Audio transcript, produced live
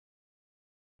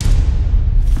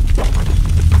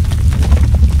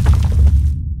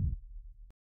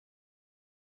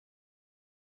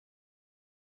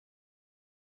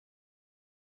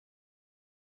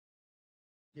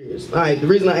All right, the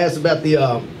reason I asked about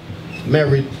the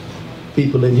married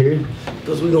people in here,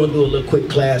 because we're going to do a little quick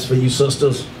class for you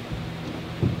sisters.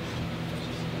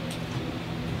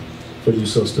 For you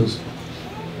sisters.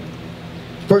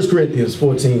 1 Corinthians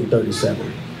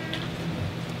 14:37.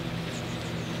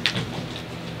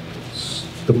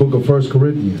 The book of 1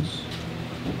 Corinthians,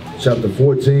 chapter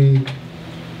 14,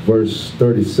 verse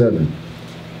 37.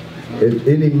 If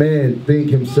any man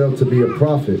think himself to be a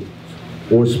prophet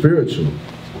or spiritual,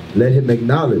 let him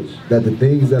acknowledge that the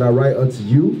things that I write unto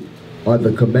you are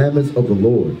the commandments of the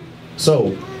Lord.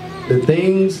 So, the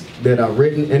things that are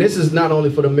written, and this is not only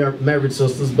for the married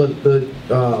sisters, but the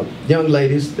young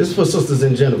ladies, this is for sisters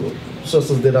in general.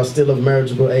 Sisters that are still of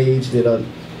marriageable age, that are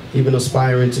even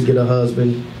aspiring to get a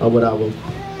husband or whatever.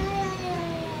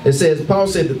 It says, Paul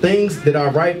said, the things that I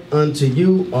write unto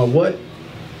you are what?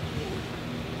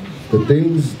 The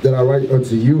things that I write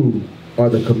unto you are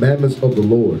the commandments of the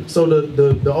Lord. So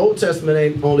the Old Testament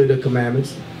ain't only the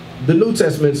commandments. The New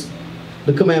Testament's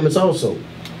the commandments also.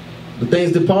 The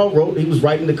things that Paul wrote, he was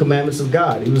writing the commandments of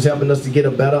God. He was helping us to get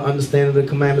a better understanding of the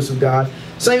commandments of God.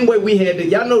 Same way we had,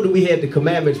 y'all know that we had the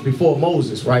commandments before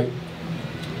Moses, right?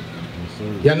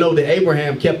 Y'all know that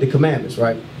Abraham kept the commandments,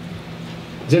 right?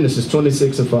 Genesis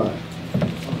 26:5.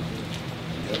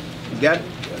 You got it?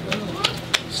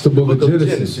 It's the book of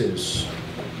Genesis,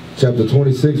 chapter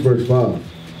 26, verse 5.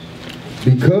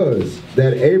 Because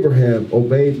that Abraham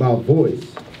obeyed my voice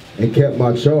and kept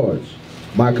my charge,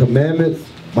 my commandments,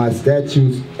 my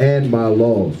statutes, and my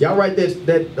laws. Y'all write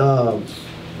that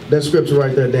scripture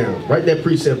right there down. Write that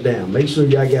precept down. Make sure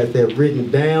y'all got that written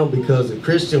down, because a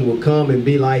Christian will come and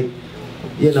be like,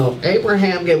 you know,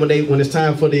 Abraham gave, when it's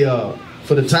time for the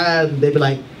tithe, they be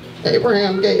like,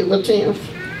 Abraham gave a tenth.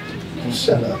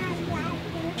 Shut up.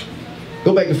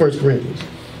 Go back to 1 Corinthians.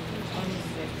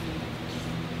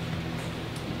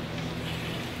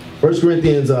 1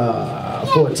 Corinthians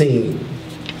 14.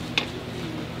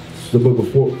 It's the book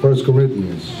of 1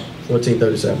 Corinthians.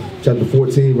 14:37. Chapter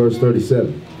 14, verse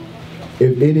 37.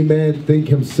 If any man think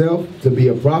himself to be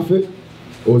a prophet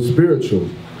or spiritual,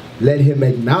 let him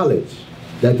acknowledge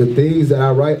that the things that I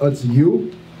write unto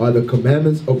you are the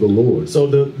commandments of the Lord. So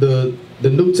the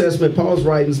New Testament, Paul's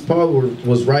writings, Paul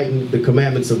was writing the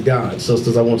commandments of God.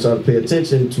 Sisters, I want y'all to pay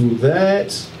attention to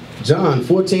that. John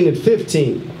 14 and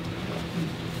 15.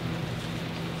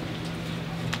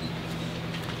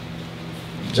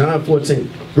 John 14.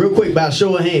 Real quick, by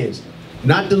show of hands.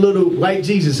 Not the little like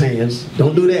Jesus hands.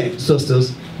 Don't do that,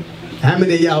 sisters. How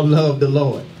many of y'all love the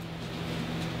Lord?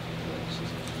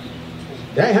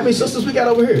 Dang, how many sisters we got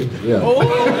over here? Yeah. Oh.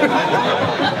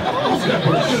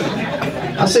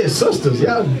 I said sisters,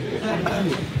 y'all. All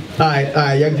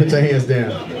right, y'all can put your hands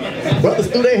down. Brothers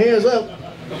threw their hands up.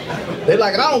 They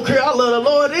like, I don't care, I love the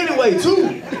Lord anyway,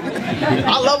 too.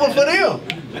 I love him for them.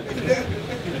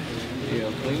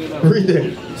 Read that.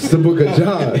 It's the book of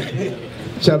John,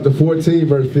 chapter 14,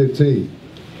 verse 15.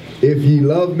 If ye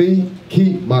love me,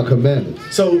 keep my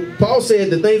commandments. So Paul said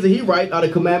the things that he write are the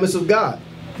commandments of God.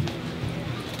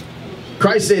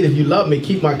 Christ said, if you love me,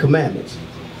 keep my commandments.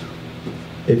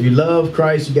 If you love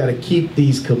Christ, you got to keep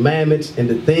these commandments, and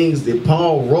the things that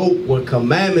Paul wrote were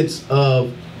commandments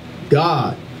of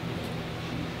God.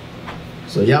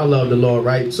 So y'all love the Lord,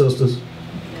 right, sisters?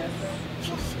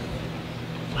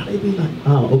 Why they be like,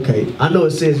 oh, okay. I know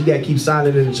it says you got to keep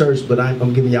silent in the church, but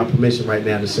I'm giving y'all permission right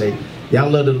now to say, y'all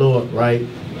love the Lord, right?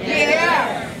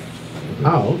 Yes.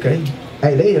 Oh, okay.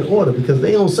 Hey, they in order, because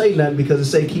they don't say nothing because it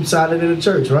say keep silent in the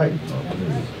church, right?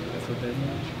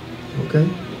 Okay.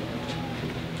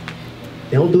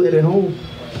 They don't do it at home.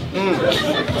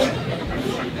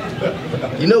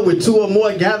 You know, with two or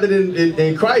more gathered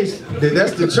in Christ, then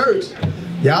that's the church.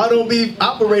 Y'all don't be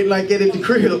operating like that at the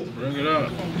crib. Bring it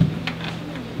up.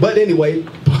 But anyway,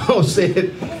 Paul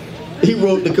said he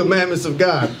wrote the commandments of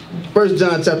God. 1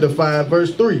 John chapter 5,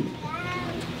 verse 3.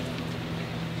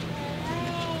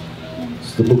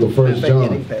 It's the book of 1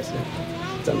 John.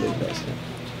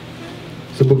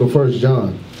 It's the book of 1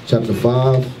 John, chapter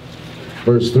 5,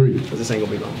 verse 3. This ain't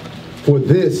gonna be long. For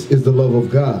this is the love of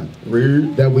God,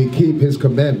 that we keep his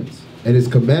commandments, and his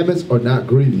commandments are not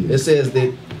grievous. It says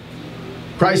that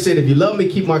Christ said, if you love me,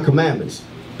 keep my commandments.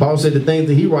 Paul said the things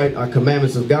that he write are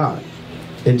commandments of God.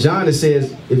 In John it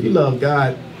says, if you love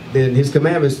God, then his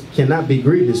commandments cannot be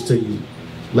grievous to you.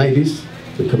 Ladies,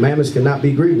 the commandments cannot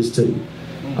be grievous to you.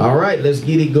 All right, let's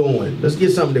get it going. Let's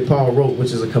get something that Paul wrote,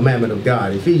 which is a commandment of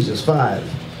God. Ephesians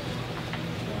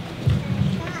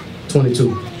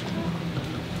 5:22.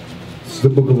 It's the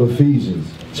book of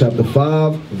Ephesians, chapter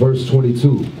 5, verse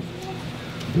 22.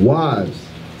 Wives,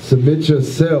 submit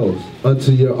yourselves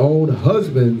unto your own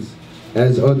husbands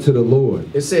as unto the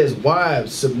Lord. It says,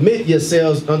 wives, submit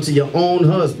yourselves unto your own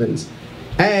husbands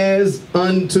as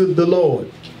unto the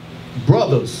Lord.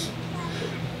 Brothers,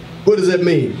 what does that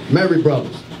mean? Married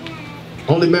brothers.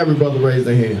 Only married brother raise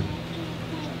their hand.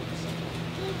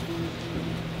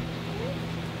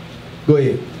 Go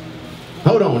ahead.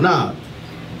 Hold on, nah.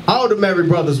 All the married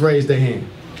brothers raise their hand.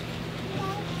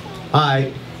 All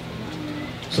right.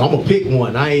 So I'm gonna pick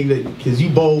one. I ain't, cause you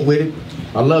bold with it.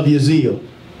 I love your zeal.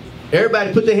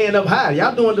 Everybody put their hand up high.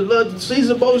 Y'all doing the love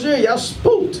Caesar Borgia. Y'all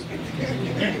spooked.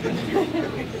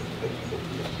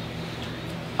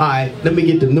 All right, let me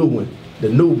get the new one. The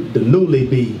newly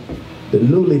be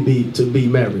to be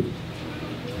married.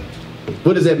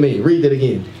 What does that mean? Read it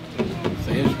again.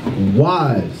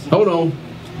 Wives. Hold on.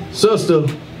 Sister,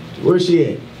 where's she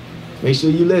at? Make sure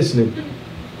you listening.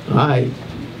 All right.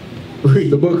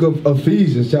 Read. The book of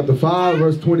Ephesians, chapter 5,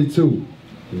 verse 22.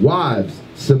 Wives,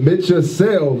 submit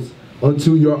yourselves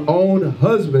unto your own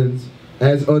husbands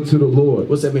as unto the Lord.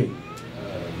 What's that mean?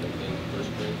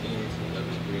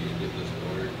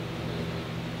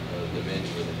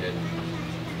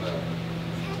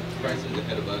 Christ is the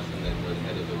head of us, and then we're the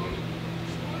head of the women.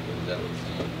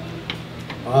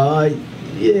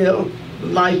 Yeah,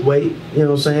 lightweight, you know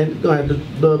what I'm saying? Gonna have to do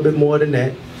a little bit more than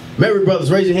that. Married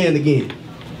brothers, raise your hand again.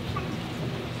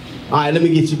 All right, let me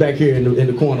get you back here in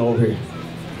the corner over here.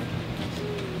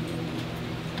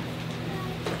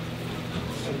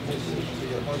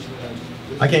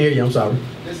 I can't hear you, I'm sorry.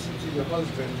 Listen to your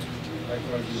husband like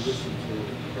you listen to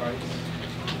Christ.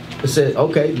 It said,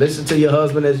 okay, listen to your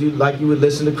husband as you would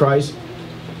listen to Christ.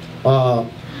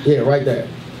 Yeah, right there.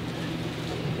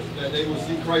 That they will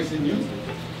see Christ in you.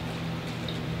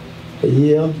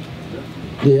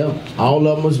 Yeah, all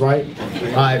of them was right.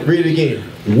 All right, read it again.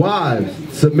 Wives,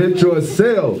 submit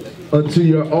yourselves unto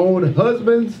your own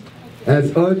husbands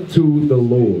as unto the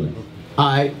Lord. All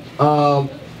right,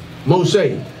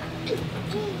 Moshe,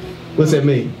 what's that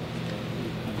mean?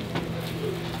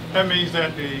 That means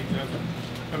that the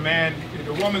man,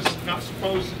 the woman's not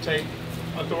supposed to take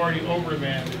authority over the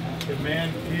man. The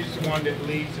man, he's the one that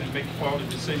leads and makes all the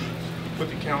decisions with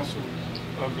the council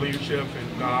of leadership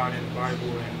and God and the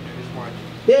Bible and his wife.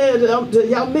 Yeah,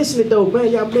 y'all missing it though,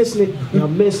 man. Y'all missing it. Y'all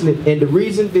missing it. And the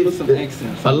reason that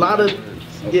a lot of,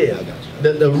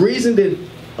 the reason that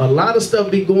a lot of stuff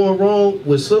be going wrong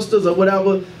with sisters or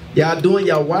whatever, y'all doing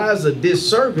your wives a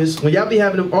disservice. When y'all be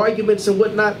having them arguments and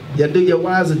whatnot, y'all do your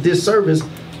wives a disservice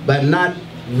by not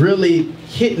really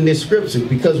hitting this scripture.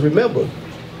 Because remember,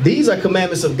 these are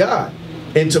commandments of God.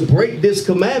 And to break this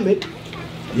commandment,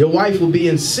 your wife will be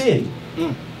in sin.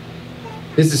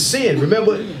 This is sin.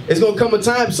 Remember, it's going to come a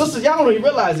time, sisters, y'all don't even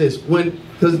realize this,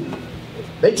 because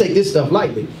they take this stuff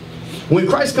lightly. When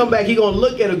Christ come back, He's going to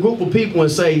look at a group of people and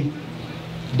say,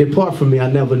 depart from me, I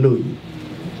never knew you.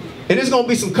 And there's going to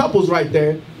be some couples right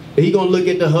there, and He's going to look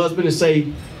at the husband and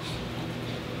say,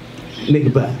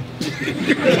 nigga, bye.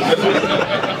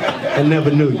 I never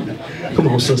knew you. Come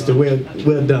on, sister, well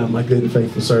done, my good and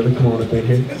faithful servant. Come on up in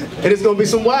here. And it's going to be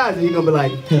some wives, and you're going to be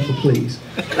like, heifer, please.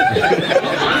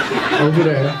 Over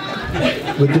there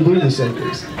with the booty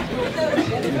shakers.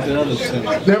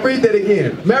 Now read that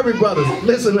again. Married brothers,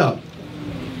 listen up.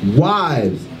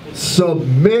 Wives,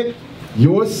 submit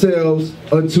yourselves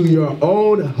unto your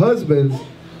own husbands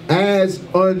as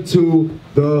unto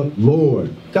the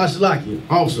Lord. Kashalaki,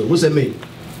 officer, what's that mean?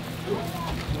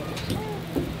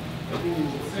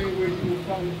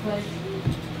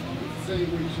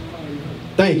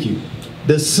 Thank you.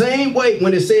 The same way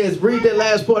when it says, read that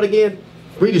last part again,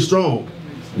 read it strong.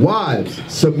 Wives,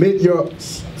 submit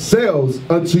yourselves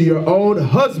unto your own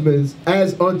husbands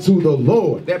as unto the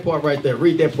Lord. That part right there,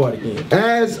 read that part again.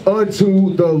 As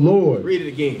unto the Lord. Read it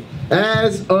again.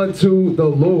 As unto the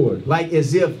Lord. Like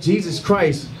as if Jesus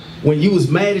Christ, when you was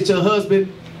mad at your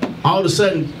husband, all of a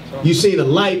sudden you seen a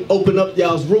light open up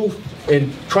y'all's roof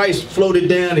and Christ floated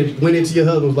down and went into your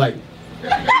husband, was like,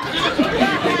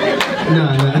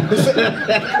 nah.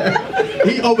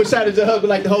 He overshadowed your husband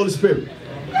like the Holy Spirit.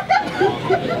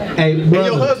 Hey, and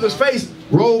your husband's face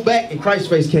rolled back and Christ's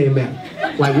face came out.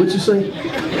 Like, what you say?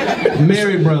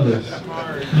 Married brothers,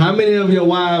 how many of your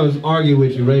wives argue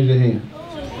with you? Raise your hand.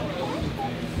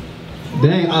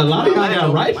 Dang, a lot of y'all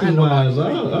got righteous wives.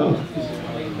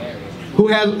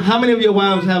 How many of your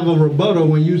wives have a rebuttal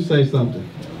when you say something?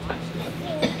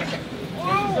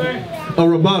 A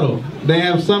rebuttal. They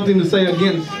have something to say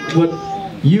against what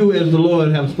you as the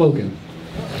Lord have spoken.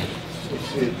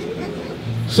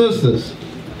 Sisters,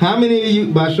 how many of you,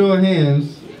 by show of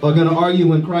hands, are going to argue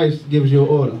when Christ gives you an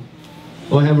order?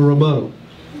 Or have a rebuttal?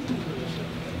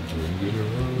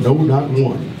 No, not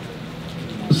one.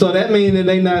 So that means that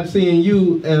they not seeing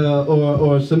you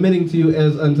or submitting to you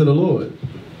as unto the Lord.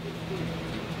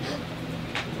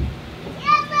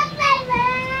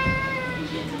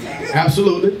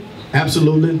 Absolutely.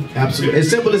 Absolutely. Absolutely. As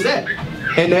simple as that.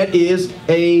 And that is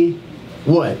a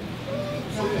what?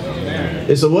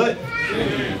 It's a what?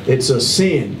 It's a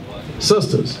sin.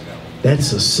 Sisters,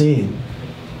 that's a sin.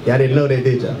 Y'all didn't know that,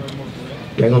 did y'all?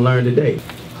 Y'all gonna learn today.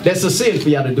 That's a sin for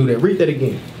y'all to do that. Read that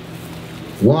again.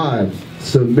 Wives,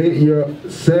 submit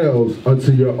yourselves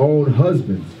unto your own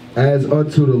husbands, as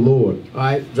unto the Lord. All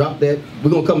right, drop that. We're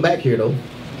gonna come back here though.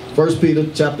 1 Peter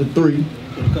chapter 3.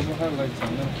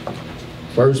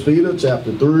 1 Peter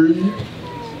chapter 3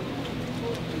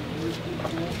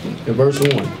 and verse 1.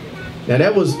 Now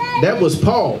that was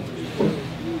Paul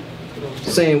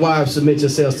saying, wives, submit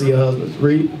yourselves to your husbands.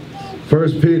 Read.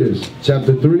 1 Peter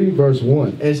chapter 3 verse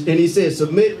 1. And he said,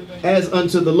 submit as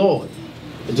unto the Lord.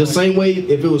 Just same way,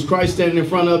 if it was Christ standing in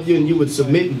front of you and you would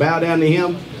submit and bow down to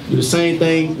him, do the same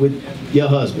thing with your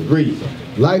husband. Read.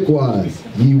 Likewise,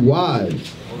 ye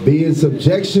wives, be in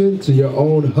subjection to your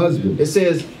own husband. It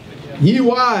says, ye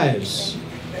wives,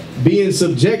 be in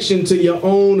subjection to your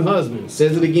own husband.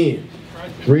 Says it again.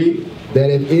 Read. That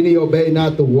if any obey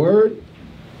not the word,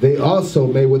 they also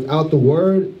may without the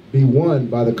word be won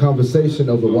by the conversation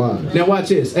of the wives. Now watch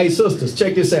this. Hey sisters,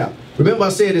 check this out. Remember I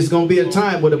said it's going to be a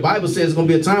time where the Bible says it's going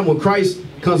to be a time when Christ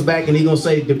comes back and he's going to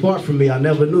say, depart from me, I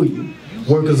never knew you,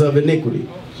 workers of iniquity.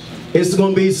 It's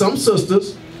going to be some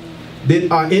sisters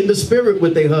that are in the spirit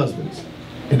with their husbands.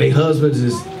 And their husbands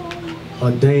is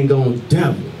a dang on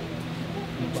devil.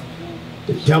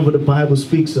 The devil the Bible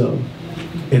speaks of.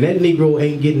 And that Negro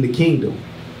ain't getting the kingdom.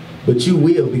 But you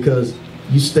will, because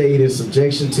you stayed in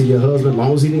subjection to your husband. As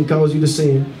long as he didn't cause you to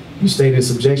sin, you stayed in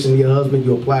subjection to your husband.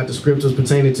 You applied the scriptures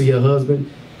pertaining to your husband.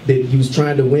 That you was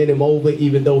trying to win him over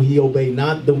even though he obeyed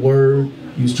not the word.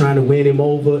 You was trying to win him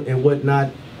over and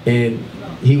whatnot. And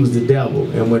he was the devil.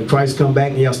 And when Christ come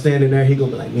back and y'all standing there, he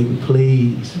gonna be like, maybe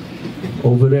please,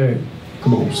 over there.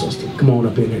 Come on, sister. Come on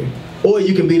up in here. Or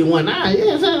you can be the one,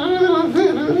 yes.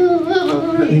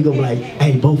 He gonna be like,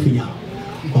 hey, both of y'all,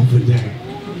 over there.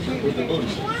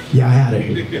 Y'all out of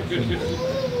here.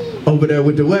 Over there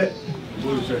with the what?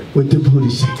 With the booty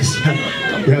shakers.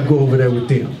 Y'all go over there with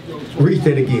them. Read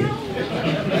that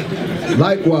again.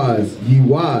 Likewise, ye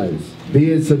wives,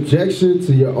 be in subjection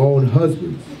to your own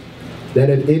husbands, that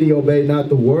if any obey not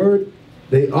the word,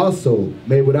 they also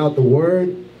may without the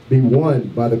word be won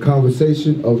by the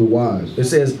conversation of the wives. It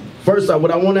says, first off,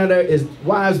 what I want out there is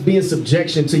wives be in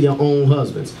subjection to your own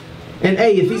husbands. And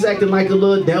hey, if he's acting like a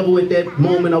little devil at that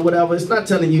moment or whatever, it's not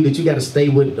telling you that you got to stay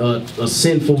with a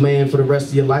sinful man for the rest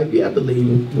of your life. You have to leave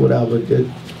him, whatever.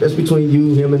 That's between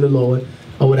you, him, and the Lord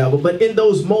or whatever. But in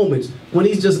those moments, when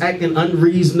he's just acting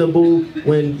unreasonable,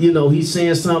 when, you know, he's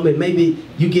saying something, maybe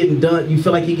you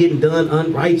feel like you're getting done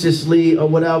unrighteously or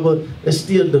whatever, it's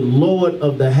still the Lord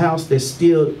of the house that's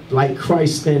still like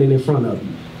Christ standing in front of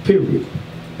you, period.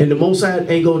 And the Most High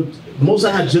ain't going to, Most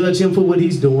High judge him for what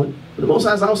he's doing. But the Most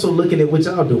High is also looking at what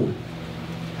y'all doing.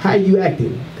 How you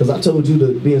acting? Because I told you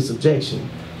to be in subjection.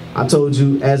 I told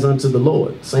you as unto the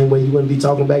Lord. Same way you wouldn't be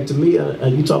talking back to me. Are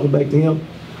you talking back to him?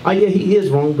 Oh yeah, he is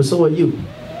wrong, but so are you.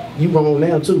 You wrong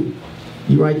now too.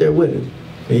 You right there with him.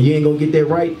 And you ain't going to get that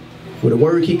right. When the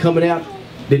word keep coming out,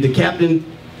 did the captain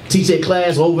teach that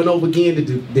class over and over again?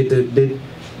 Did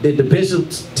the bishop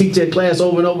teach that class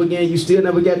over and over again? You still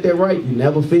never got that right. You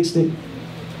never fixed it.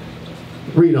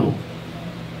 Read on.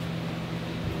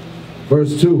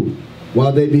 Verse 2,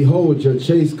 while they behold your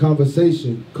chaste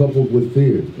conversation coupled with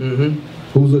fear,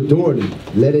 whose adorning,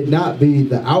 let it not be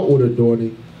the outward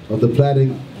adorning of the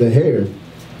plaiting the hair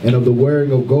and of the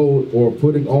wearing of gold or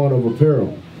putting on of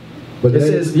apparel. But it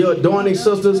says your adorning,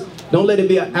 sisters, don't let it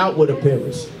be an outward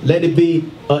appearance. Let it be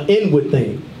an inward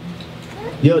thing.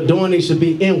 Your adorning should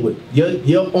be inward.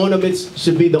 Your ornaments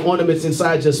should be the ornaments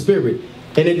inside your spirit.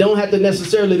 And it don't have to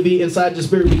necessarily be inside your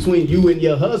spirit between you and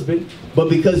your husband, but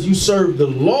because you serve the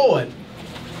Lord,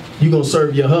 you're going to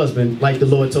serve your husband like the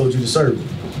Lord told you to serve him.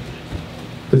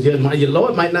 Because your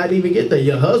Lord might not even get there.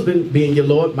 Your husband, being your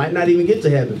Lord, might not even get to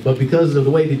heaven. But because of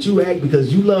the way that you act,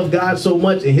 because you love God so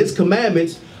much and his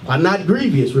commandments are not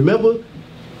grievous. Remember,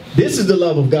 this is the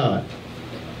love of God.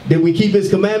 That we keep his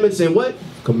commandments and what?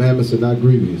 Commandments are not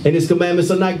grievous. And his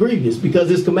commandments are not grievous. Because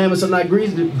his commandments are not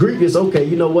grievous, okay,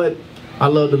 you know what? I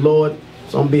love the Lord,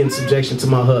 so I'm being in subjection to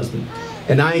my husband.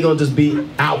 And I ain't going to just be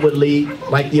outwardly,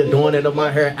 like the adorning of my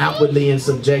hair, outwardly in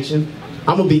subjection.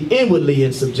 I'm going to be inwardly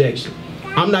in subjection.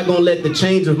 I'm not going to let the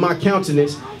change of my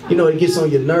countenance, you know, it gets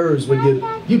on your nerves when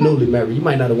you newly married. You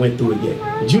might not have went through it yet.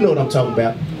 But you know what I'm talking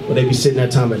about. When they be sitting there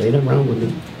talking about, ain't nothing wrong with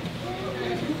me.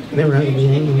 Ain't nothing wrong with me.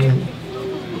 Ain't nothing wrong.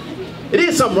 It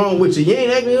is something wrong with you. You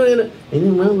ain't acting. Ain't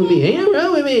nothing wrong with me. Ain't nothing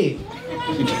wrong with me.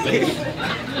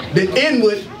 The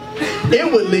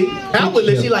inwardly,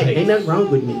 outwardly, she like, ain't nothing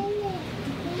wrong with me.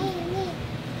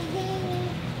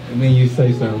 And then you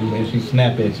say something and she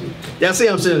snap at you. Y'all see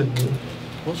what I'm saying?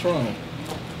 What's wrong?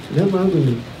 Nothing wrong with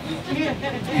me.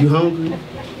 You hungry?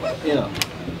 Yeah.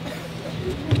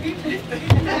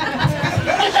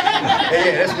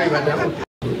 Yeah, that's me right there.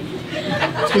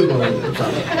 Excuse me. I'm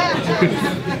sorry.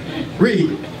 Read.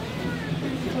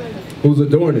 Whose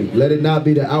adorning, let it not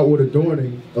be the outward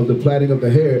adorning of the plaiting of the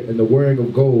hair and the wearing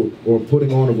of gold or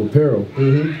putting on of apparel,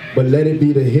 but let it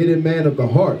be the hidden man of the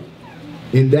heart,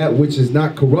 in that which is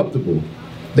not corruptible.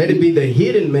 Let it be the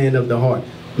hidden man of the heart.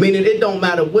 Meaning it don't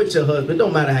matter what your husband, it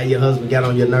don't matter how your husband got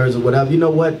on your nerves or whatever. You know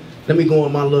what? Let me go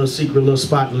in my little secret little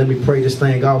spot and let me pray this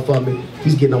thing off of me.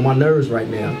 He's getting on my nerves right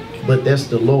now. But that's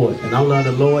the Lord. And I love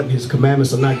the Lord and his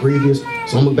commandments are not grievous.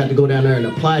 So I'm about to go down there and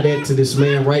apply that to this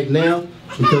man right now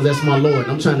because that's my Lord.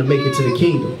 I'm trying to make it to the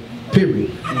kingdom.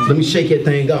 Period. So let me shake that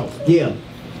thing off. Yeah.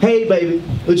 Hey, baby,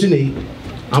 what you need?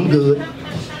 I'm good.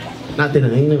 Not that I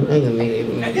ain't gonna need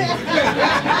it.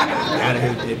 Gotta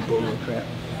have that bull crap.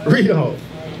 Read off.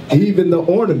 Even the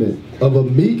ornament of a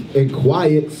meek and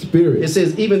quiet spirit. It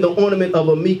says, even the ornament of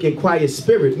a meek and quiet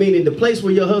spirit, meaning the place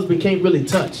where your husband can't really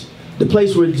touch. The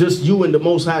place where just you and the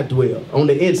Most High dwell, on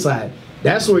the inside.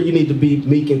 That's where you need to be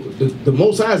meek and, the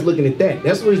Most High is looking at that.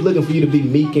 That's where he's looking for you to be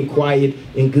meek and quiet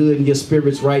and good and your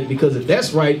spirit's right. Because if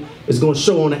that's right, it's going to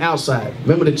show on the outside.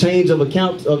 Remember the change of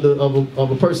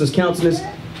a person's countenance?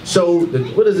 Show,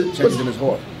 what is it? Change in his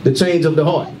heart. The change of the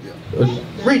heart.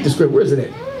 Read the script, where is it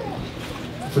at?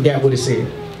 Forgot what it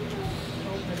said.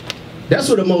 That's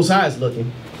where the Most High is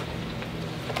looking.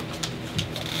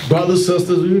 Brothers,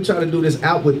 sisters, we try to do this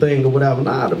outward thing or whatever.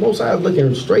 Nah, the Most High is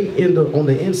looking straight on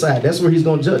the inside. That's where he's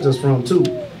going to judge us from too.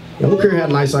 I don't care how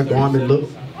nice our garment look.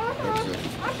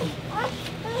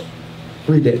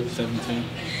 Read that. 17.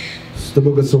 It's the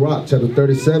book of Sirach, chapter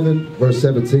 37, verse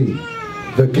 17.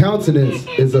 The countenance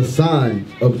is a sign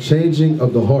of changing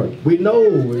of the heart. We know,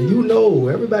 you know,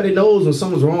 everybody knows when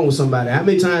something's wrong with somebody. How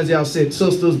many times y'all said,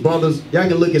 sisters, brothers, y'all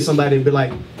can look at somebody and be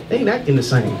like, they ain't acting the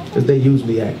same as they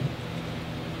usually act.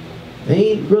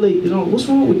 They ain't really, you know, what's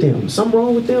wrong with them? Something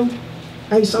wrong with them?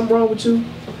 Hey, something wrong with you?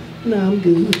 No, I'm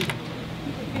good.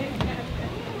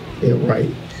 Yeah, right.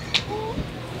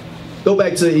 Go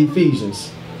back to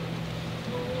Ephesians.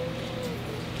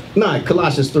 Nah,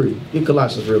 Colossians 3. Get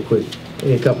Colossians real quick.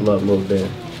 A couple of them over there.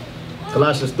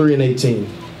 Colossians 3 and 18.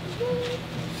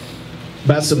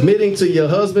 By submitting to your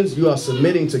husbands, you are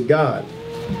submitting to God.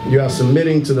 You are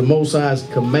submitting to the Most High's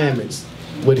commandments,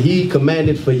 what he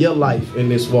commanded for your life in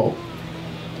this walk.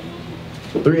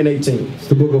 3 and 18. It's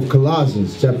the book of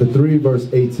Colossians, chapter 3, verse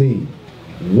 18.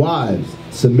 Wives,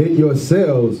 submit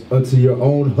yourselves unto your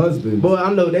own husbands. Boy,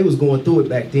 I know they was going through it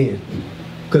back then.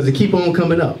 Because it keep on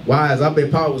coming up. Wives, I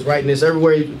bet Paul was writing this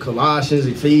everywhere. Colossians,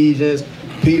 Ephesians,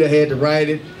 Peter had to write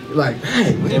it. Like,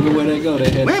 hey, Everywhere they go, they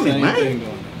had the women, same man. thing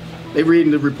going on. They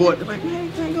reading the report. They're like,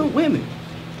 man, ain't go women.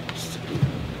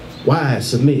 Wives,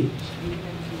 submit.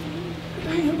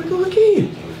 Dang, here we go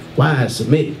again. Wives,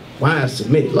 submit. Wives,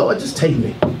 submit. Lord, just take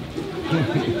me.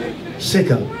 Sick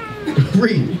of it.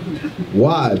 Read.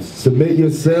 Wives, submit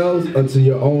yourselves unto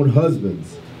your own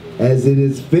husbands, as it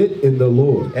is fit in the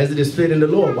Lord. As it is fit in the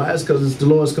Lord. Why? It's because it's the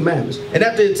Lord's commandments. And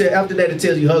after that, it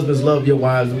tells you husbands love your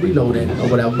wives. We know that or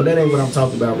whatever, but that ain't what I'm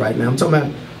talking about right now. I'm talking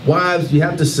about wives, you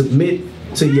have to submit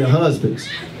to your husbands.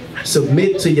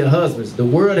 Submit to your husbands. The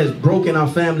world has broken our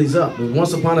families up.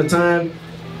 Once upon a time,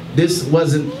 this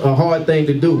wasn't a hard thing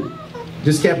to do.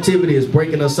 This captivity is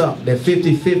breaking us up. That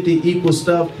 50-50 equal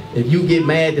stuff. If you get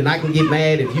mad, then I can get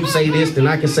mad. If you say this, then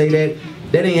I can say that.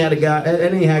 That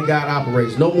ain't how God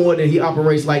operates. No more than he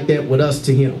operates like that with us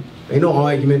to him. Ain't no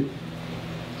argument.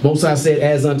 Most High said,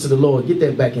 as unto the Lord. Get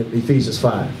that back in Ephesians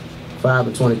 5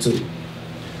 and 22.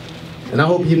 And I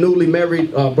hope you newly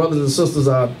married brothers and sisters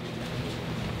are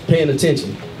paying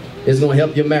attention. It's going to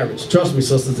help your marriage. Trust me,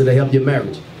 sisters, it'll help your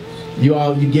marriage. You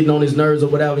getting on his nerves or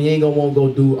whatever, he ain't going to want to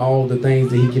go do all the things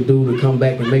that he can do to come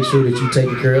back and make sure that you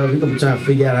taken care of. He's going to be trying to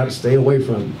figure out how to stay away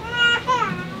from you.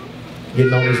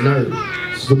 Getting on his nerves.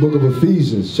 It's the book of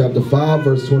Ephesians, chapter 5,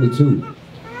 verse 22.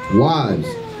 Wives,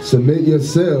 submit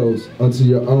yourselves unto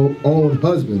your own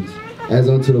husbands, as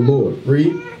unto the Lord.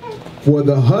 Read. For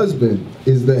the husband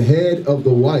is the head of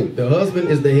the wife. The husband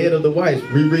is the head of the wife.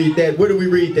 We read that. Where do we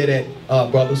read that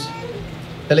at, brothers?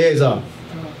 Eleazar.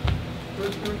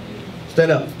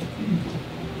 Stand up.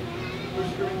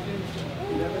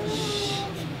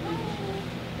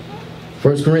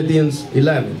 1 Corinthians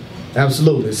 11.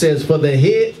 Absolutely. It says, for the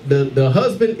head, the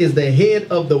husband is the head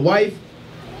of the wife.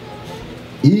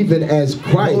 Even as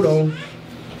Christ. Hold on.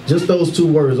 Just those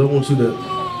two words. I want you to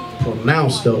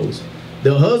pronounce those.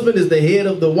 The husband is the head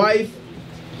of the wife.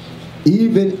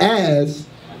 Even as.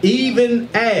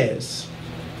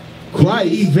 Christ.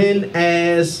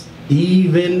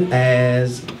 Even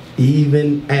as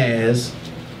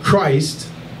Christ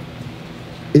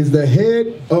is the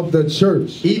head of the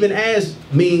church. Even as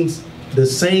means the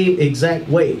same exact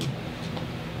way.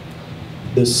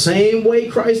 The same way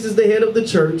Christ is the head of the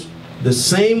church, the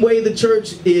same way the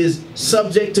church is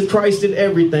subject to Christ in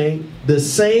everything, the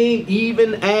same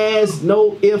even as,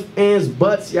 no ifs, ands,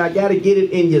 buts. Y'all got to get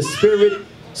it in your spirit.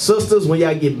 Sisters, when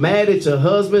y'all get mad at your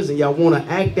husbands and y'all want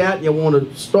to act out, y'all want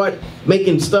to start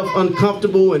making stuff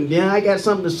uncomfortable, and yeah, I got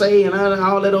something to say and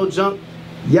all that old junk,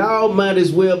 y'all might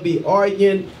as well be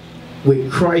arguing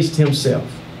with Christ himself.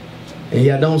 And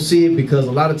y'all don't see it because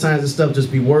a lot of times this stuff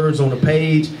just be words on a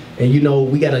page, and you know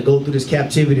we got to go through this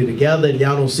captivity together, and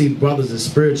y'all don't see brothers as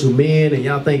spiritual men, and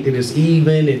y'all think that it's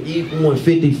even and equal and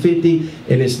 50-50,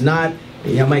 and it's not.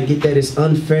 And y'all might get that it's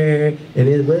unfair, and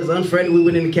it's unfair that we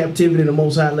went into captivity and the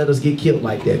Most High let us get killed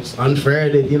like that. It's unfair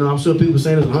that, you know, I'm sure people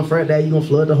saying it's unfair that you're going to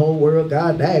flood the whole world.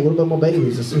 God dang, what about my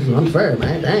babies? It's unfair,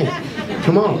 man, dang.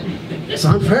 Come on. It's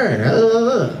unfair.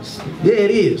 Yeah,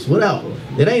 it is, whatever.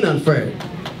 It ain't unfair.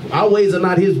 Our ways are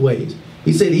not his ways.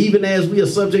 He said, even as we are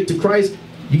subject to Christ,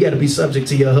 you got to be subject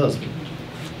to your husband.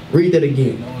 Read that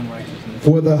again.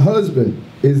 For the husband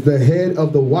is the head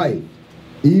of the wife,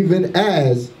 even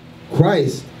as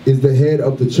Christ is the head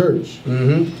of the church,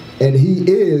 and he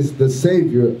is the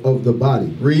Savior of the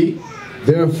body. Read.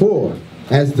 Therefore,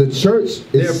 as the church is...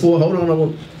 Therefore, hold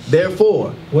on.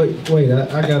 Therefore. Wait,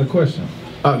 I got a question.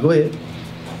 Go ahead.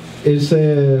 It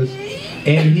says,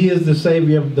 and he is the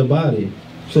Savior of the body.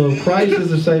 So if Christ is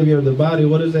the Savior of the body,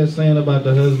 what is that saying about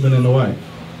the husband and the wife?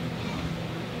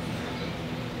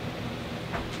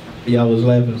 Y'all was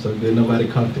laughing so good, nobody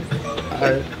caught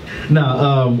it.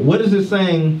 Now, what is it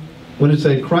saying when it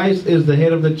says Christ is the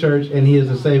head of the church and he is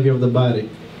the Savior of the body?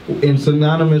 In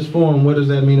synonymous form, what does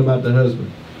that mean about the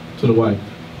husband to the wife?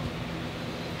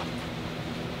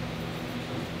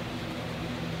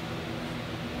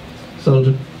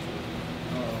 Soldier?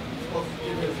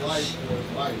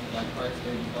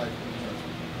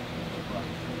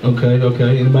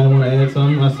 Okay. Anybody want to add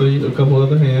something? I see a couple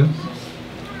other hands.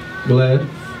 Glad.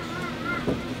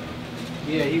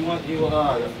 Yeah,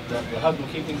 the husband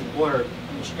keeping his word.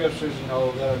 The scriptures, you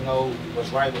know, let us know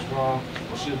what's right, what's wrong,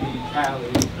 what should be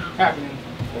happening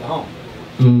in the home.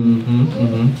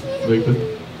 Victor?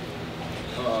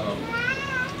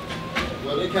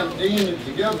 Well, they in it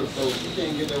together, so you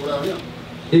can't get there without him.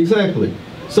 Exactly.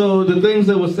 So the things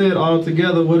that were said all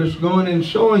together, what it's going and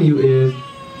showing you is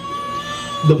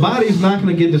the body's not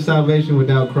going to get the salvation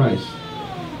without Christ.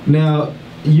 Now,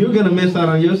 you're going to miss out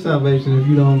on your salvation if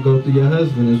you don't go through your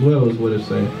husband as well, is what it's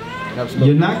saying. Absolutely.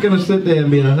 You're not going to sit there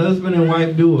and be a husband and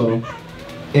wife duo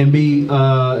and be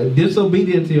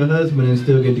disobedient to your husband and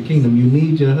still get the kingdom. You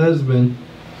need your husband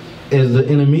as the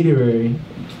intermediary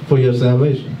for your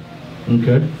salvation.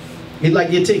 Okay? He's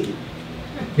like your ticket.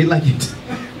 He's like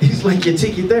your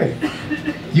ticket there.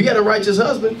 You got a righteous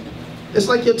husband, it's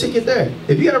like your ticket there.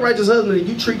 If you got a righteous husband and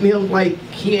you treating him like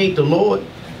he ain't the Lord,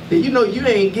 then you know you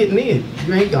ain't getting in.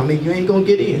 You ain't gonna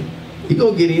get in. You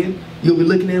gonna get in, you'll be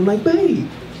looking at him like, babe.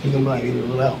 He gonna be like,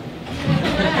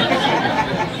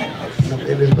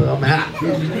 well, I'm hot.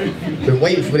 Been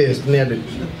waiting for this.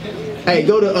 Hey,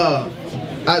 go to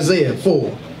Isaiah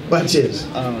 4. Watch this.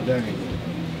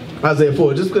 Isaiah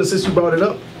 4. Just because since you brought it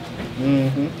up.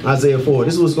 Isaiah 4.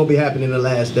 This is what's gonna be happening in the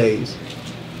last days.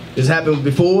 This happened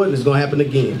before and it's gonna happen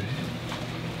again.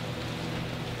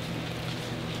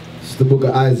 It's the book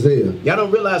of Isaiah. Y'all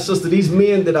don't realize, sister, these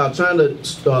men that are trying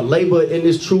to labor in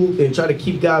this truth and try to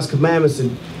keep God's commandments,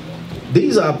 and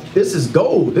this is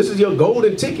gold. This is your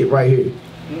golden ticket right here.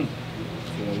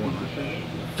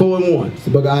 4:1. It's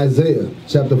the book of Isaiah,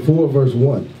 chapter 4, verse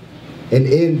 1. And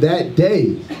in that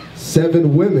day,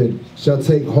 7 women shall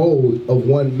take hold of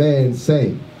one man,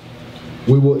 saying,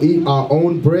 we will eat our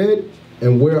own bread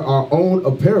and wear our own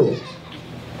apparel.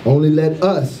 Only let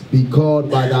us be called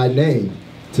by thy name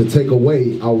to take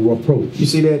away our reproach. You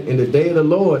see that in the day of the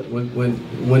Lord,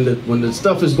 when the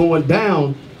stuff is going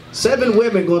down, 7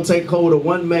 women gonna take hold of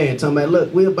one man, talking about,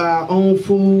 look, we'll buy our own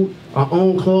food, our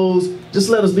own clothes. Just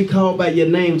let us be called by your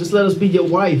name. Just let us be your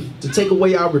wife to take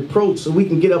away our reproach so we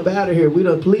can get up out of here. We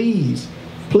don't, please.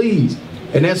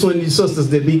 And that's when you sisters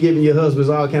that be giving your husbands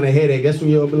all kind of headache. That's when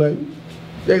you'll be like,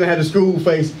 They're gonna have the school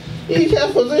face. These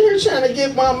heifers in here trying to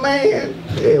get my man.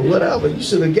 Yeah, whatever. You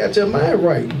should have got your mind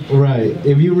right. Right.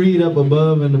 If you read up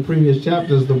above in the previous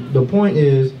chapters, the point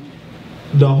is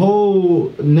the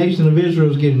whole nation of Israel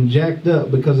is getting jacked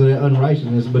up because of their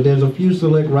unrighteousness, but there's a few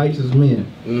select righteous men.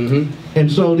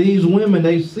 And so these women,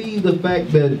 they see the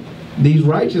fact that these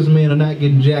righteous men are not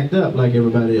getting jacked up like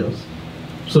everybody else.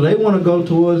 So they want to go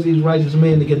towards these righteous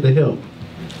men to get the help.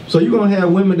 So you're going to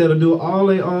have women that'll do all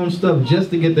their own stuff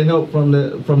just to get the help from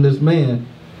this man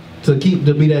to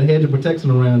be that hedge of protection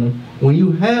around them, when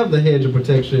you have the hedge of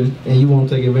protection and you won't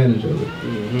take advantage of it.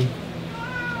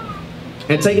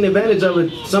 And taking advantage of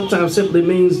it sometimes simply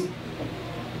means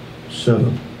shut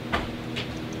up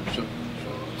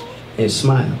and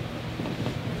smile.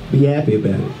 Be happy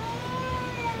about it.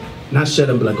 Not shut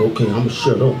up and be like, okay, I'm gonna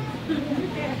shut up.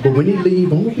 But when he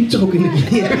leave, I'm gonna be talking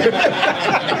again.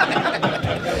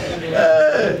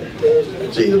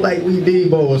 Treat it like we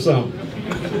Debo or something.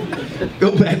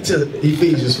 Go back to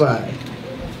Ephesians 5.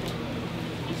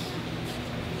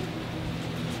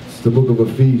 It's the book of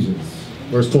Ephesians,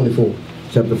 Verse 24.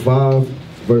 chapter 5,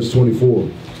 verse 24.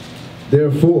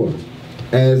 Therefore,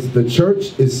 as the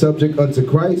church is subject unto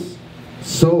Christ,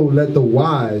 so let the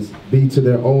wives be to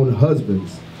their own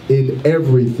husbands in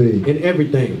everything. In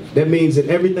everything. That means in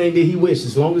everything that he wishes.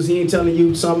 As long as he ain't telling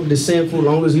you something that's sinful, as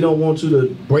long as he don't want you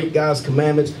to break God's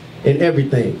commandments, in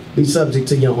everything, be subject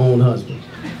to your own husband.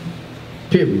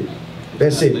 Period.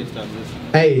 That's it.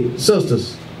 Hey,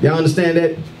 sisters, y'all understand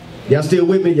that? Y'all still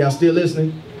with me? Y'all still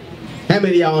listening? How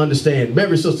many of y'all understand?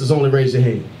 Every sisters, only raise your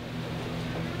hand.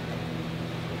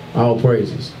 All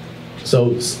praises.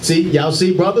 So, see, y'all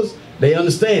see, brothers? They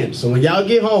understand. So when y'all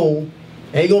get home,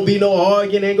 ain't gonna be no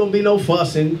arguing, ain't gonna be no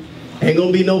fussing, ain't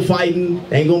gonna be no fighting,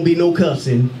 ain't gonna be no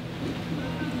cussing.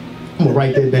 I'm gonna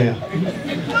write that down.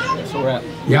 That's a wrap.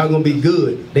 Y'all gonna be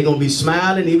good. They gonna be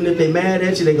smiling, even if they mad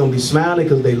at you, they gonna be smiling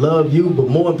because they love you, but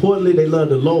more importantly, they love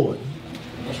the Lord.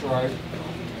 That's right.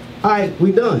 All right,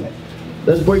 we done.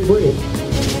 Let's break bread.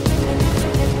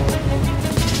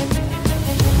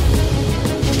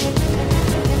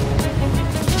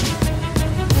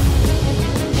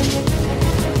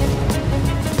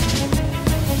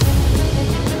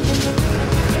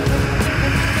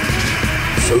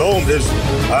 Shalom, Israel.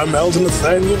 I'm Elder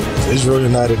Nathaniel, Israel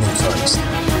United in Christ.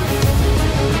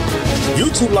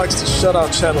 YouTube likes to shut our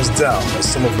channels down,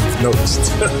 as some of you have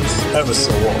noticed, ever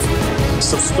so often.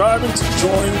 Subscribing to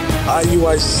join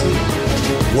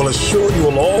IUIC will assure you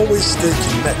will always stay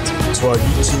connected to our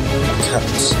YouTube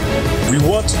accounts. We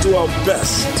want to do our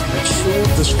best to make sure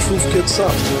this truth gets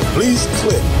out. Please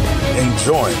click and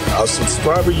join our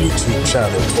subscriber YouTube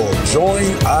channel called Join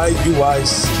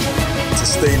IUIC to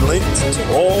stay linked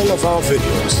to all of our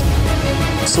videos.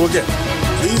 So again,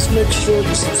 please make sure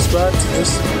you subscribe to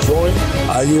this and join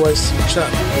IUIC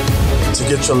channel to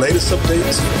get your latest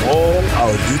updates from all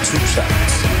our YouTube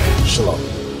channels.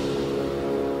 Shalom.